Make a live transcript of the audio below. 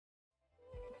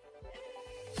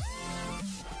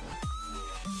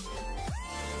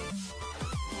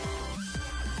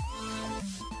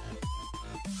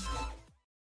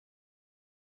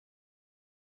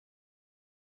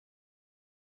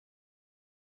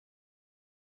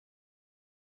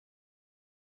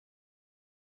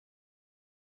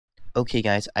Okay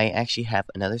guys, I actually have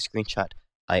another screenshot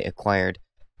I acquired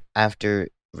after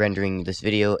rendering this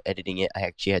video, editing it. I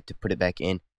actually had to put it back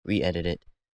in, re-edit it.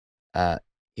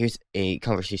 Here's a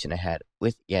conversation I had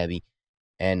with Gabby,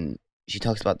 and she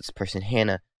talks about this person,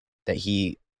 Hannah, that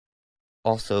he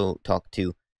also talked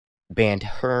to, banned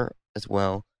her as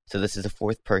well. So this is a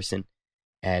fourth person,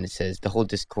 and it says the whole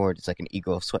Discord is like an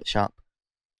e-girl sweatshop,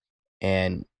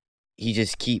 and he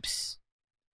just keeps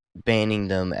banning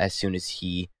them as soon as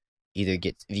he either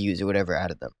gets views or whatever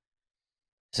out of them.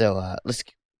 So let's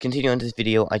continue on this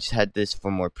video. I just had this for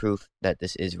more proof that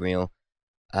this is real.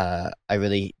 I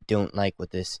really don't like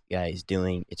what this guy is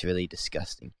doing. It's really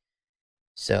disgusting.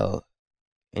 So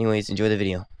anyways, enjoy the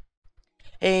video.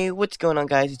 Hey, what's going on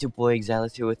guys? It's your boy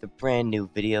Xalis here with a brand new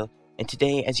video. And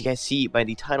today, as you guys see by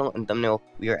the title and thumbnail,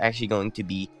 we are actually going to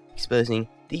be exposing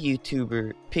the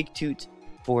YouTuber Pigtoots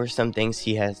for some things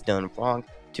he has done wrong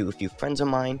to a few friends of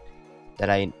mine that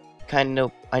I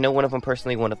know one of them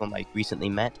personally, one of them I recently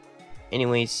met.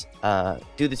 Anyways,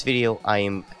 do this video, I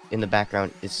am in the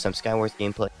background is some Skywars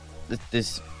gameplay.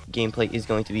 This gameplay is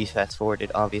going to be fast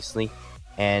forwarded, obviously,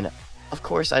 and of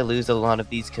course I lose a lot of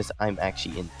these because I'm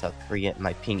actually in South Korea and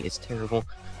my ping is terrible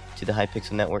to the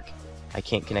Hypixel network. I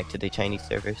can't connect to the Chinese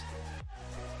servers.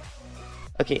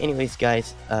 Okay, anyways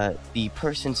guys, the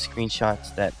person's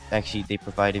screenshots that actually they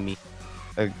provided me,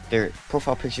 their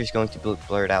profile picture is going to be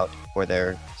blurred out for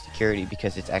their security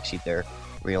because it's actually their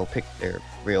real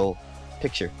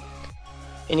picture.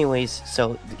 Anyways,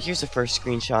 so here's the first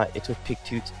screenshot. It's with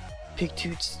Pigtoots.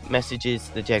 Pigtoots messages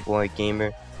the Jaguar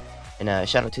Gamer, and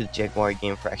shout out to the Jaguar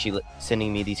Gamer for actually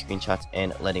sending me these screenshots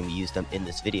and letting me use them in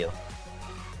this video.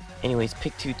 Anyways,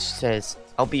 Pigtoots says,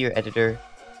 "I'll be your editor,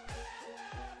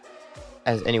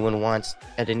 as anyone wants.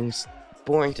 Editing's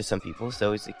boring to some people,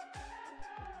 so it's like,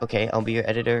 okay, I'll be your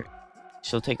editor."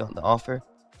 She'll take on the offer.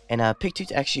 And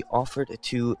Pigtoots actually offered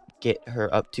to get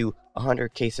her up to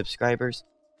 100k subscribers.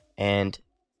 And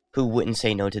who wouldn't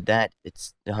say no to that?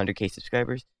 It's the 100k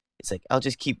subscribers. It's like, I'll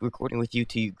just keep recording with you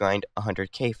till you grind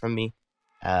 100k from me.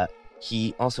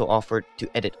 He also offered to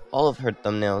edit all of her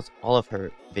thumbnails, all of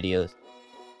her videos,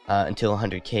 until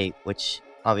 100k, which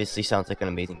obviously sounds like an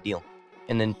amazing deal.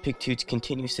 And then Pigtoots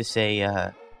continues to say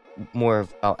more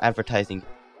about advertising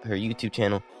her YouTube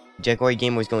channel. Jaguar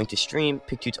Gamer was going to stream.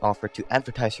 Pigtoots offered to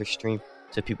advertise her stream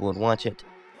so people would watch it.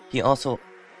 He also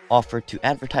offered to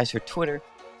advertise her Twitter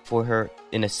for her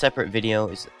in a separate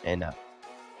video, and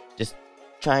just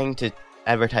trying to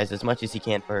advertise as much as he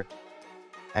can for her.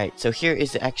 Alright, so here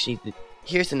is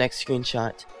here's the next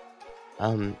screenshot.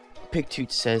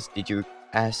 Pigtoots says, did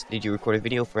you record a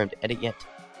video for him to edit yet?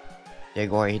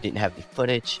 Jaguar, he didn't have the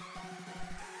footage.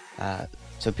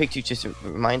 So Pigtoots just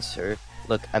reminds her,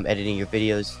 look, I'm editing your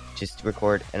videos, just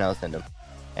record and I'll send them.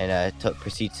 And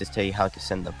proceeds to tell you how to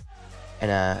send them.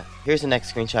 And here's the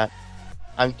next screenshot.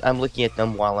 I'm looking at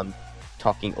them while I'm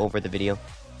talking over the video.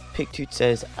 Pigtoots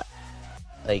says,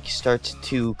 starts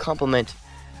to compliment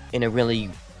in a really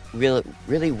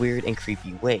weird and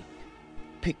creepy way.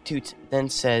 Pigtoots then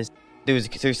says,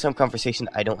 there's some conversation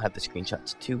I don't have the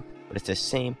screenshots to, but it's the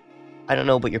same. I don't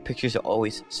know, but your pictures are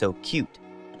always so cute.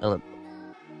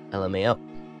 LMAO.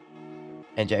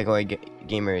 And Jaguar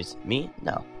Gamer is me?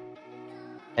 No.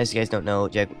 As you guys don't know,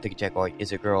 the Jaguar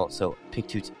is a girl, so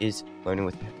Pigtoots is flirting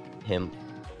with her.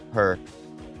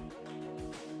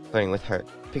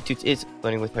 Pigtoots is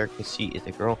flirting with her because she is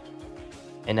a girl.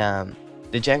 And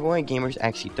the Jaguar Gamer is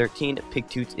actually 13.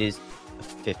 Pigtoots is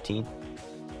 15.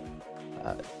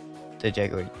 The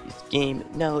Jaguar is game.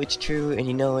 No, it's true, and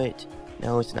you know it.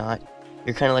 No, it's not.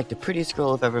 You're kind of like the prettiest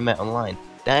girl I've ever met online.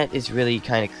 That is really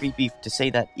kind of creepy to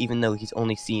say that, even though he's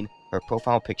only seen her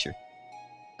profile picture.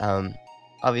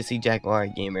 Obviously Jaguar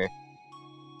Gamer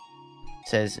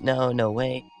says no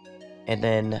way, and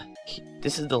then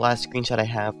this is the last screenshot I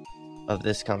have of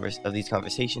these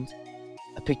conversations.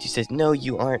 A picture says, "No,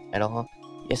 you aren't at all.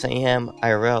 Yes, I am.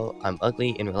 IRL, I'm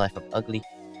ugly. In real life, I'm ugly."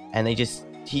 And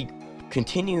he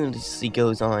continuously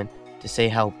goes on to say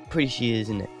how pretty she is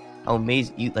and how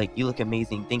amazing you look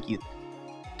amazing. Thank you.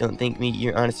 Don't thank me,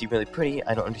 you're honestly really pretty.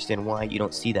 I don't understand why you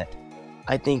don't see that.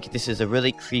 I think this is a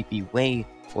really creepy way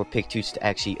for Pigtoots to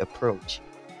actually approach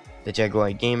the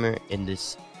Jaguar Gamer in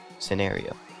this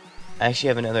scenario. I actually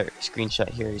have another screenshot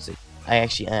here. I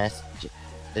actually asked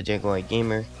the Jaguar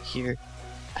Gamer here,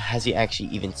 has he actually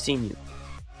even seen you?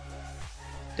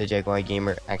 The Jaguar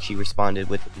Gamer actually responded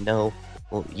with no,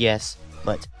 well, yes,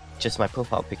 but just my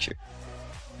profile picture.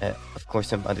 Of course,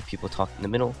 some other people talked in the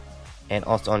middle, and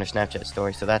also on her Snapchat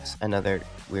story, so that's another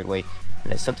weird way.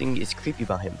 And something is creepy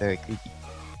about him, very creepy.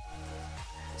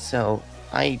 So,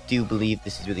 I do believe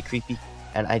this is really creepy,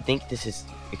 and I think this is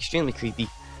extremely creepy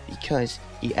because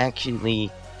he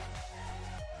actually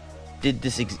did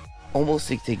this almost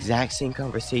the exact same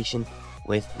conversation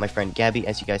with my friend Gabby,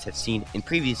 as you guys have seen in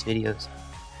previous videos.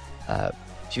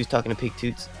 She was talking to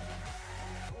Pigtoots,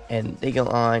 and they go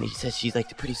on. He says she's like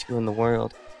the prettiest girl in the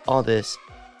world, all this,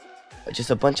 just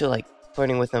a bunch of like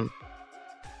flirting with him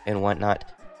and whatnot.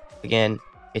 Again,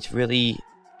 it's really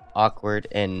awkward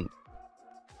and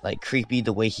like creepy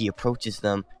the way he approaches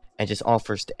them and just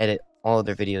offers to edit all of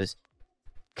their videos,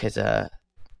 because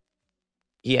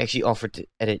he actually offered to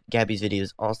edit Gabby's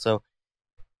videos also.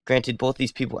 Granted, both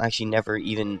these people actually never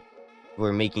even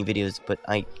were making videos, but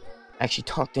I actually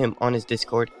talked to him on his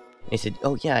Discord, and he said,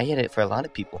 oh yeah, I edit it for a lot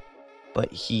of people.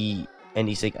 But he's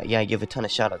like, yeah, I give a ton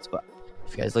of shoutouts, but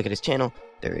if you guys look at his channel,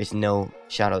 there is no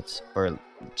shoutouts for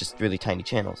just really tiny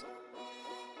channels.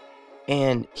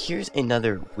 And here's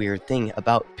another weird thing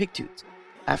about Pigtoots.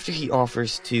 After he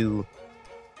offers to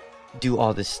do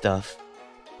all this stuff,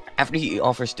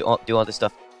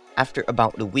 after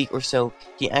about a week or so,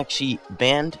 he actually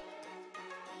banned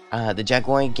the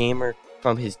Jaguar Gamer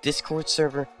from his Discord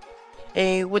server.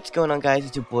 Hey, what's going on, guys?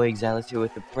 It's your boy Xalis here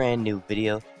with a brand new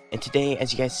video. And today,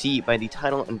 as you guys see by the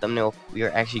title and thumbnail, we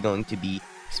are actually going to be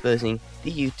exposing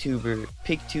the YouTuber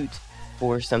Pigtoots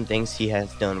for some things he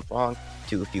has done wrong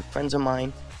to a few friends of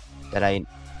mine that I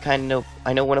kind of know.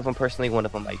 I know one of them personally, one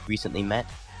of them I recently met.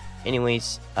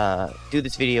 Anyways, do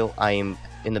this video. I am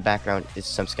in the background is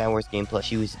some Skywars gameplay.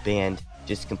 She was banned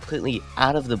just completely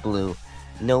out of the blue.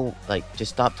 No, like,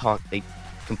 just stop talking.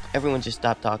 Everyone just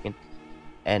stopped talking,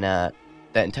 and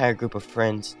that entire group of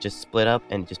friends just split up,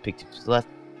 and just Pigtoots left.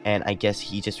 And I guess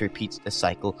he just repeats the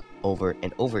cycle over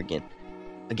and over again.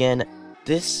 Again,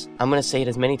 this, I'm gonna say it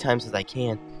as many times as I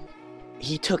can.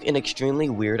 He took an extremely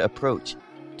weird approach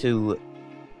to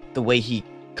the way he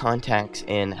contacts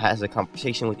and has a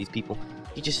conversation with these people.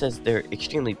 He just says they're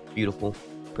extremely beautiful,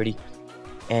 pretty,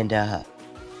 and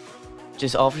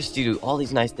just offers to do all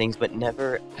these nice things, but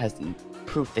never has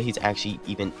proof that he's actually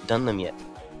even done them yet.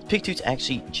 Pigtoots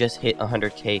actually just hit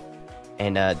 100k,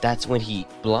 and that's when he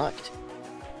blocked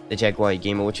the Jaguar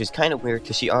Gamer, which is kind of weird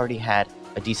because she already had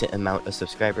a decent amount of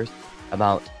subscribers,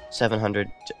 about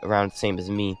 700, around the same as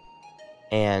me.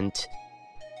 And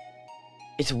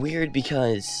it's weird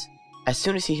because as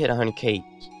soon as he hit 100k,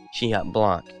 she got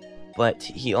blocked. But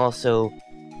he also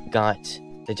got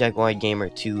the Jaguar Gamer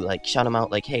to like shout him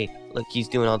out, like, hey, look, he's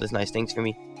doing all these nice things for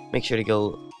me. Make sure to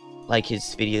go like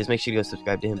his videos. Make sure to go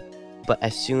subscribe to him. But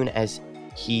as soon as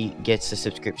he gets the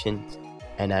subscriptions,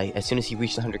 and as soon as he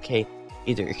reached 100k,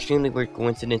 either extremely weird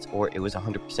coincidence or it was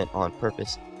 100% on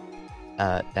purpose,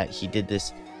 that he did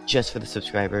this just for the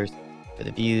subscribers, for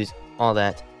the views, all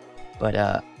that.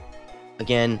 But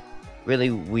again,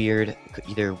 really weird,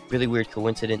 either really weird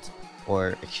coincidence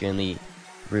or extremely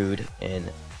rude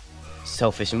and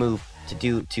selfish move to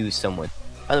do to someone.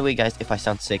 By the way, guys, if I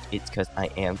sound sick, it's because I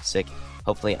am sick.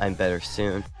 Hopefully I'm better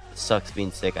soon. It sucks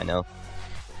being sick, I know.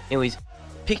 Anyways,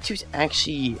 Pigtoots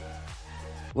actually,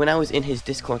 when I was in his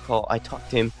Discord call, I talked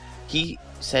to him. He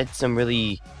said some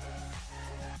really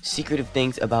secretive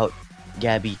things about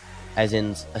Gabby, as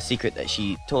in a secret that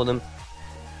she told him,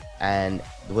 and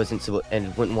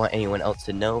wouldn't want anyone else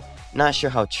to know. Not sure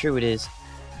how true it is,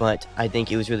 but I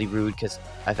think it was really rude because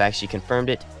I've actually confirmed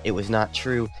it. It was not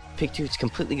true. Pigtoots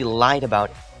completely lied about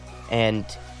it, and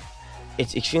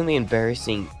it's extremely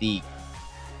embarrassing.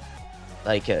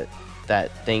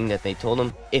 That thing that they told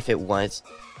him, if it was,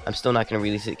 I'm still not gonna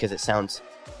release it because it sounds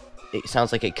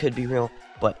like it could be real,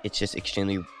 but it's just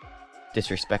extremely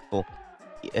disrespectful,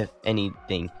 if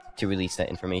anything, to release that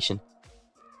information.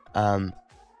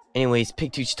 Anyways,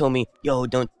 Pigtoots told me, yo,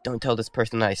 don't tell this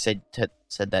person that I said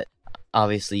that.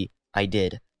 Obviously, I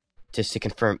did, just to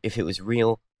confirm if it was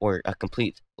real or a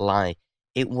complete lie.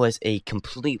 It was a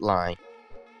complete lie,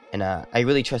 and I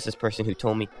really trust this person who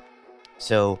told me.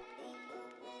 So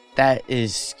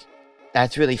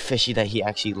that's really fishy that he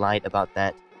actually lied about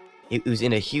that. It was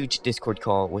in a huge Discord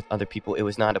call with other people. It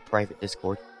was not a private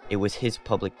Discord. It was his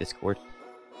public Discord.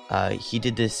 He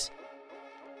did this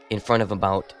in front of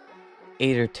about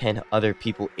 8 or 10 other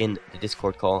people in the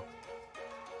Discord call.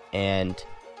 And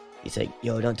he's like,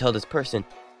 yo, don't tell this person.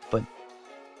 But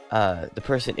the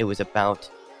person it was about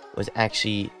was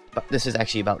actually, this is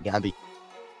actually about Gabby.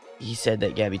 He said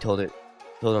that Gabby told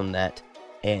him that.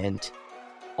 And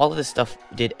all of this stuff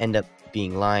did end up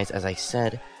being lies, as I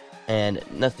said, and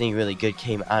nothing really good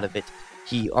came out of it.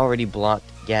 He already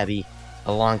blocked Gabby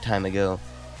a long time ago,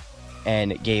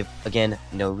 and gave, again,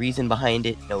 no reason behind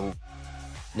it, no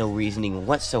reasoning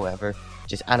whatsoever,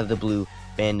 just out of the blue,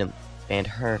 banned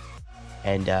her.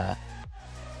 And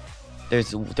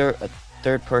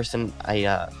third person,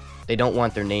 they don't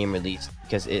want their name released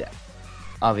because it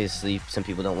obviously some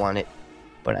people don't want it.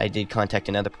 But I did contact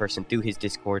another person through his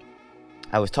Discord.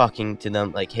 I was talking to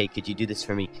them like, hey, could you do this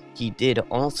for me? He did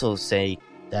also say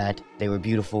that they were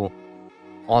beautiful,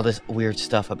 all this weird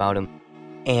stuff about him,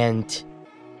 and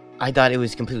I thought it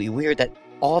was completely weird that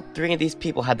all three of these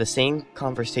people had the same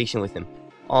conversation with him,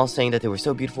 all saying that they were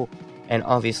so beautiful, and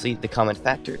obviously the common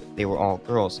factor, they were all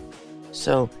girls.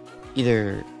 So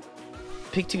either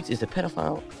Pigtoots is a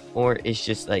pedophile, or is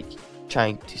just like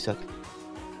trying to suck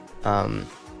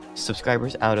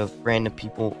subscribers out of random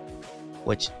people,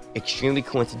 which extremely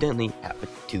coincidentally happen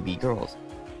to be girls.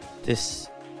 This,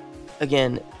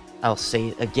 again, I'll say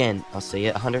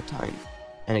it 100 times,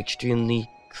 an extremely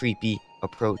creepy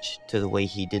approach to the way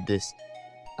he did this.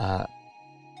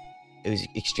 It was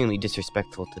extremely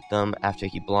disrespectful to them after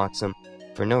he blocks them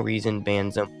for no reason,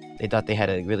 bans them. They thought they had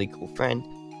a really cool friend,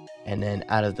 and then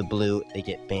out of the blue, they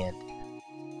get banned.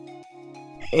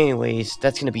 Anyways,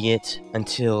 that's gonna be it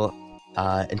until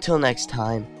next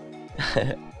time.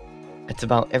 That's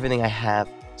about everything I have.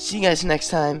 See you guys next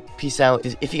time. Peace out.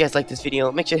 If you guys like this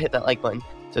video, make sure to hit that like button.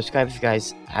 Subscribe if you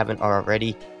guys haven't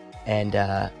already. And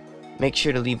make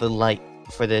sure to leave a like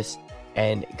for this.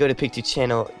 And go to Pigtoots'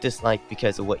 channel, dislike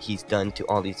because of what he's done to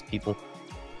all these people.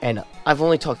 And I've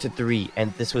only talked to 3,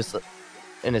 and this was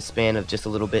in a span of just a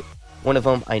little bit. One of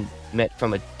them I met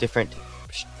from a different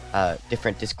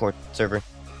Discord server.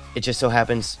 It just so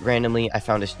happens, randomly, I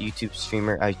found a YouTube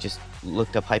streamer. I just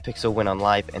looked up Hypixel, went on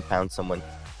live, and found someone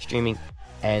streaming,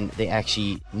 and they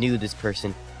actually knew this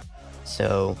person.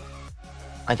 So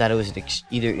I thought it was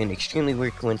either an extremely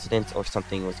weird coincidence or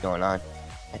something was going on.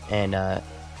 And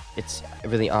it's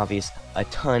really obvious. A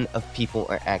ton of people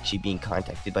are actually being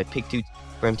contacted by Pigtoots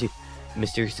for him to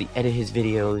mysteriously edit your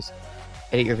videos,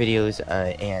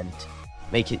 and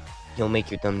he'll make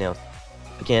your thumbnails.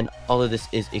 Again, all of this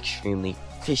is extremely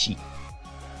fishy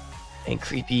and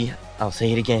creepy. I'll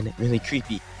say it again, really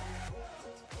creepy.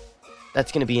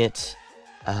 That's gonna be it.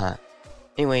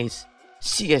 Anyways,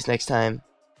 see you guys next time,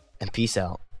 and peace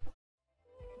out.